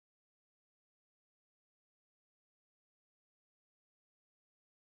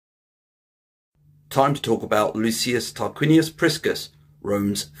time to talk about Lucius Tarquinius Priscus,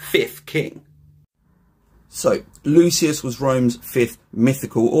 Rome's 5th king. So, Lucius was Rome's 5th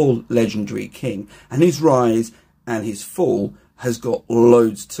mythical or legendary king, and his rise and his fall has got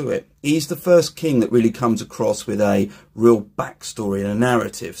loads to it. He's the first king that really comes across with a real backstory and a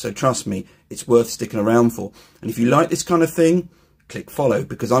narrative, so trust me, it's worth sticking around for. And if you like this kind of thing, click follow,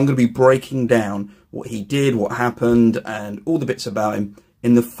 because I'm going to be breaking down what he did, what happened, and all the bits about him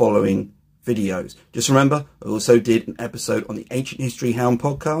in the following videos. Just remember, I also did an episode on the Ancient History Hound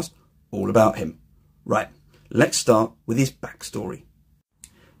podcast all about him. Right, let's start with his backstory.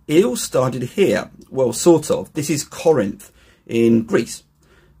 It all started here, well, sort of. This is Corinth in Greece.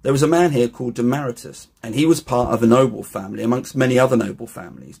 There was a man here called Demaratus, and he was part of a noble family amongst many other noble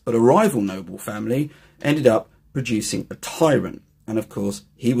families, but a rival noble family ended up producing a tyrant, and of course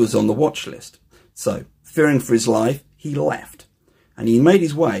he was on the watch list. So, fearing for his life, he left, and he made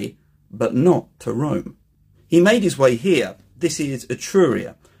his way, but not to Rome. He made his way here. This is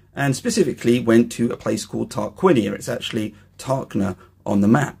Etruria, and specifically went to a place called Tarquinia. It's actually Tarquin on the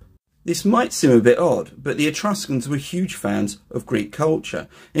map. This might seem a bit odd, but the Etruscans were huge fans of Greek culture.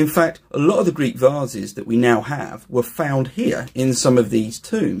 In fact, a lot of the Greek vases that we now have were found here in some of these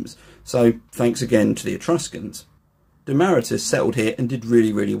tombs. So thanks again to the Etruscans. Demaratus settled here and did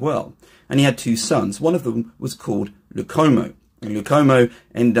really well. And he had 2 sons. One of them was called Lucomo. And Lucomo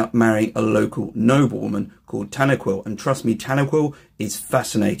ended up marrying a local noblewoman called Tarquin. And trust me, Tarquin is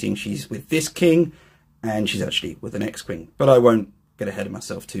fascinating. She's with this king, and she's actually with the next king. But I won't get ahead of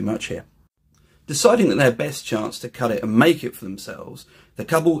myself too much here. Deciding that their best chance to cut it and make it for themselves, the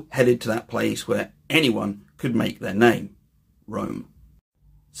couple headed to that place where anyone could make their name, Rome.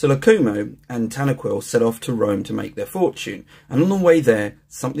 So Lucumo and Tarquin set off to Rome to make their fortune, and on the way there,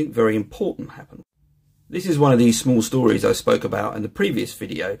 something very important happened. This is one of these small stories I spoke about in the previous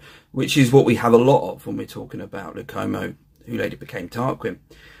video, which is what we have a lot of when we're talking about Lucumo, who later became Tarquin.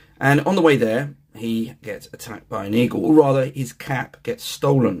 And on the way there, he gets attacked by an eagle, or rather his cap gets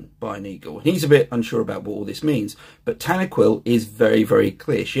stolen by an eagle. And he's a bit unsure about what all this means, but Tarquin is very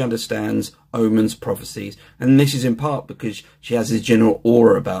clear. She understands omens, prophecies, and this is in part because she has this general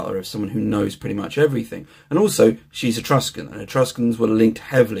aura about her of someone who knows pretty much everything. And also, she's Etruscan, and Etruscans were linked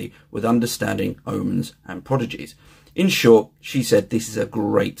heavily with understanding omens and prodigies. In short, she said this is a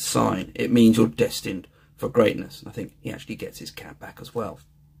great sign. It means you're destined for greatness. And I think he actually gets his cap back as well.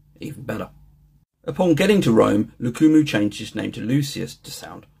 Even better. Upon getting to Rome, Lucumo changed his name to Lucius to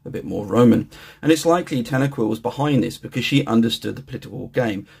sound a bit more Roman, and it's likely Tarquin was behind this because she understood the political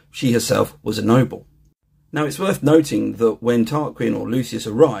game. She herself was a noble. Now it's worth noting that when Tarquin or Lucius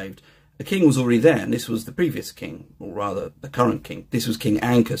arrived, a king was already there, and this was the previous king, or rather the current king. This was King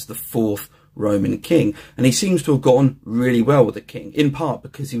Ancus, the 4th Roman king, and he seems to have gotten really well with the king, in part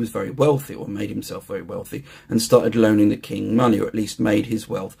because he was very wealthy, or made himself very wealthy, and started loaning the king money, or at least made his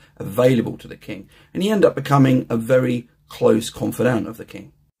wealth available to the king, and he ended up becoming a very close confidant of the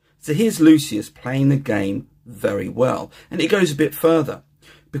king. So here's Lucius playing the game very well, and it goes a bit further,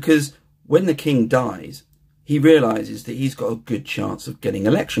 because when the king dies, he realises that he's got a good chance of getting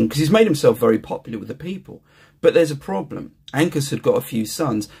election, because he's made himself very popular with the people. But there's a problem. Ancus had got a few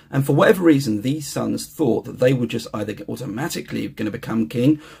sons, and for whatever reason, these sons thought that they were just either automatically going to become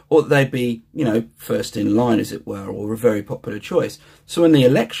king, or that they'd be, you know, first in line, as it were, or a very popular choice. So when the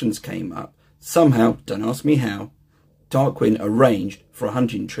elections came up, somehow, don't ask me how, Tarquin arranged for a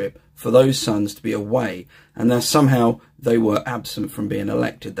hunting trip for those sons to be away, and then somehow they were absent from being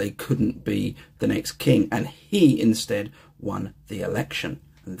elected. They couldn't be the next king, and he instead won the election.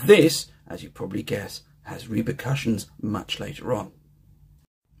 And this, as you probably guess, has repercussions much later on.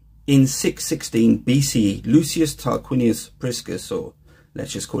 In 616 BCE, Lucius Tarquinius Priscus, or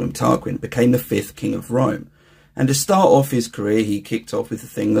let's just call him Tarquin, became the 5th king of Rome. And to start off his career, he kicked off with the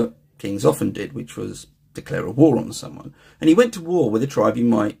thing that kings often did, which was declare a war on someone. And he went to war with a tribe you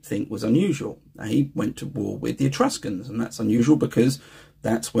might think was unusual. He went to war with the Etruscans, and that's unusual because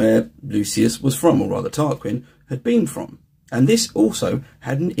that's where Lucius was from, or rather Tarquin had been from. And this also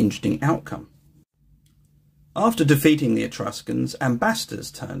had an interesting outcome. After defeating the Etruscans,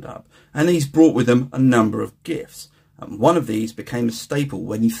 ambassadors turned up, and these brought with them a number of gifts. And one of these became a staple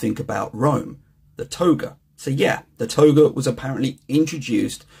when you think about Rome, the toga. So yeah, the toga was apparently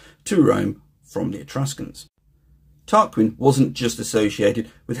introduced to Rome from the Etruscans. Tarquin wasn't just associated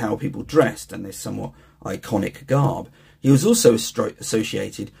with how people dressed and this somewhat iconic garb. He was also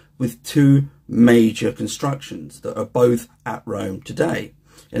associated with 2 major constructions that are both at Rome today.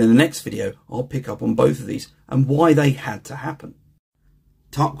 And in the next video, I'll pick up on both of these and why they had to happen.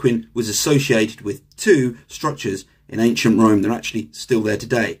 Tarquin was associated with 2 structures in ancient Rome that are actually still there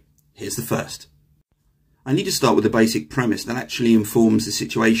today. Here's the first. I need to start with a basic premise that actually informs the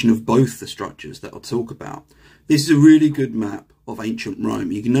situation of both the structures that I'll talk about. This is a really good map of ancient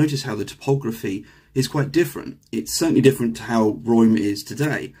Rome. You can notice how the topography is quite different. It's certainly different to how Rome is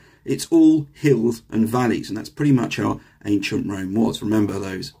today. It's all hills and valleys, and that's pretty much how ancient Rome was. Remember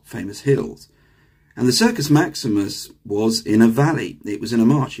those famous hills. And the Circus Maximus was in a valley. It was in a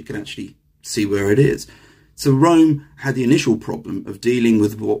marsh. You can actually see where it is. So Rome had the initial problem of dealing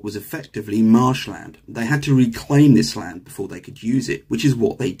with what was effectively marshland. They had to reclaim this land before they could use it, which is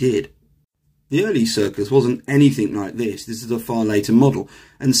what they did. The early circus wasn't anything like this. This is a far later model.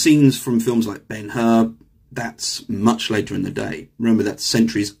 And scenes from films like Ben-Hur, that's much later in the day. Remember, that's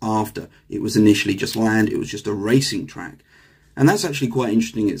centuries after. It was initially just land. It was just a racing track. And that's actually quite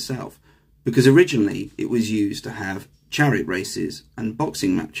interesting itself, because originally it was used to have chariot races and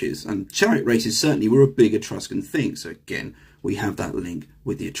boxing matches, and chariot races certainly were a big Etruscan thing, so again we have that link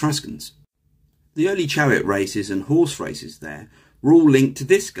with the Etruscans. The early chariot races and horse races there were all linked to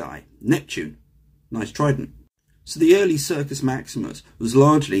this guy, Neptune. Nice trident. So the early Circus Maximus was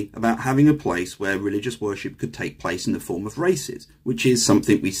largely about having a place where religious worship could take place in the form of races, which is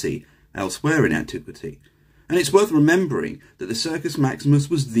something we see elsewhere in antiquity. And it's worth remembering that the Circus Maximus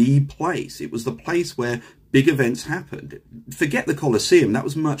was the place. It was the place where big events happened. Forget the Colosseum, that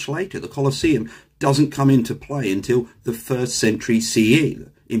was much later. The Colosseum doesn't come into play until the 1st century CE,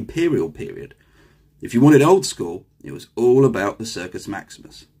 the imperial period. If you wanted old school, it was all about the Circus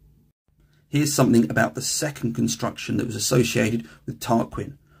Maximus. Here's something about the second construction that was associated with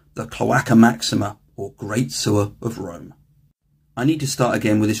Tarquin, the Cloaca Maxima, or Great Sewer of Rome. I need to start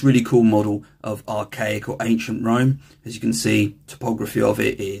again with this really cool model of archaic or ancient Rome. As you can see, topography of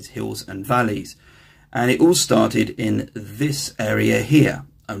it is hills and valleys. And it all started in this area here.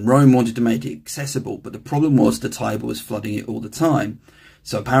 And Rome wanted to make it accessible, but the problem was the Tiber was flooding it all the time.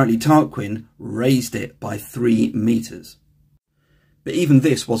 So apparently Tarquin raised it by 3 meters. But even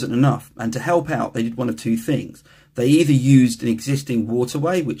this wasn't enough. And to help out, they did one of two things. They either used an existing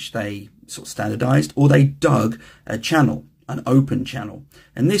waterway, which they sort of standardized, or they dug a channel, an open channel.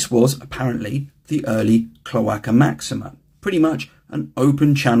 And this was apparently the early Cloaca Maxima, pretty much an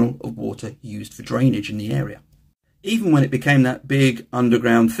open channel of water used for drainage in the area. Even when it became that big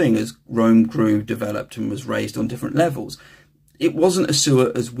underground thing as Rome grew, developed and was raised on different levels, it wasn't a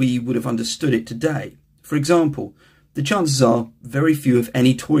sewer as we would have understood it today. For example, the chances are very few if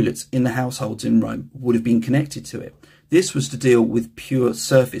any toilets in the households in Rome would have been connected to it. This was to deal with pure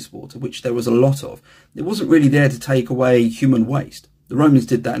surface water, which there was a lot of. It wasn't really there to take away human waste. The Romans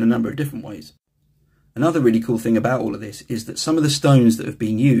did that in a number of different ways. Another really cool thing about all of this is that some of the stones that have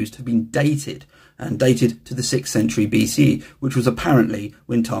been used have been dated, and dated to the 6th century BCE, which was apparently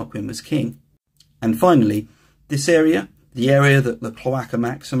when Tarquin was king. And finally, this area, the area that the Cloaca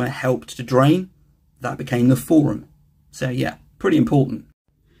Maxima helped to drain, that became the Forum. So yeah, pretty important.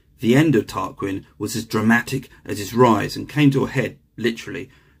 The end of Tarquin was as dramatic as his rise and came to a head, literally,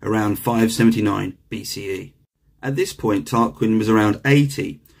 around 579 BCE. At this point, Tarquin was around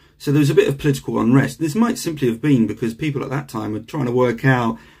 80, so there was a bit of political unrest. This might simply have been because people at that time were trying to work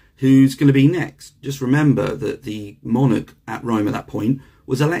out who's going to be next. Just remember that the monarch at Rome at that point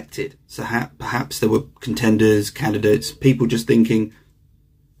was elected, so perhaps there were contenders, candidates, people just thinking,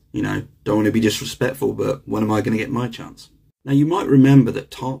 you know, don't want to be disrespectful, but when am I going to get my chance? Now, you might remember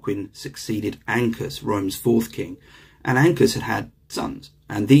that Tarquin succeeded Ancus, Rome's 4th king, and Ancus had had sons,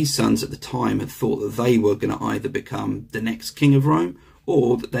 and these sons at the time had thought that they were going to either become the next king of Rome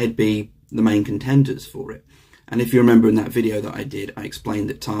or that they'd be the main contenders for it. And if you remember in that video that I did, I explained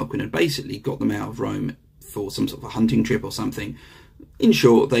that Tarquin had basically got them out of Rome for some sort of a hunting trip or something. In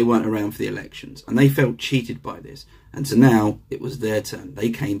short, they weren't around for the elections, and they felt cheated by this, and so now it was their turn. They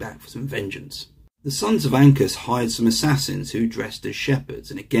came back for some vengeance. The sons of Ancus hired some assassins who dressed as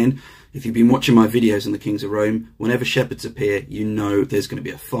shepherds, and again, if you've been watching my videos on the kings of Rome, whenever shepherds appear, you know there's going to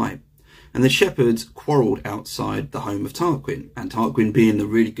be a fight. And the shepherds quarrelled outside the home of Tarquin, and Tarquin, being the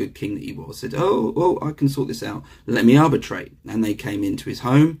really good king that he was, said, oh, I can sort this out, let me arbitrate. And they came into his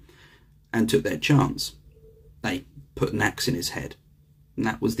home and took their chance. They put an axe in his head, and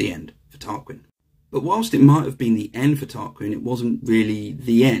that was the end for Tarquin. But whilst it might have been the end for Tarquin, it wasn't really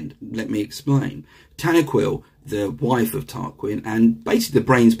the end. Let me explain. Tanaquil, the wife of Tarquin, and basically the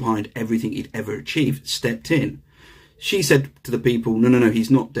brains behind everything he'd ever achieved, stepped in. She said to the people, no, he's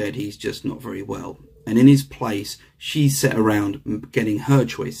not dead, he's just not very well. And in his place, she set around getting her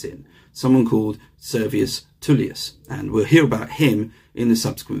choice in, someone called Servius Tullius. And we'll hear about him in the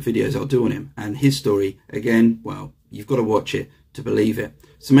subsequent videos I'll do on him. And his story, again, well, you've got to watch it to believe it.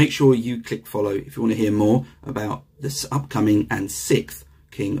 So make sure you click follow if you want to hear more about this upcoming and 6th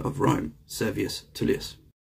king of Rome, Servius Tullius.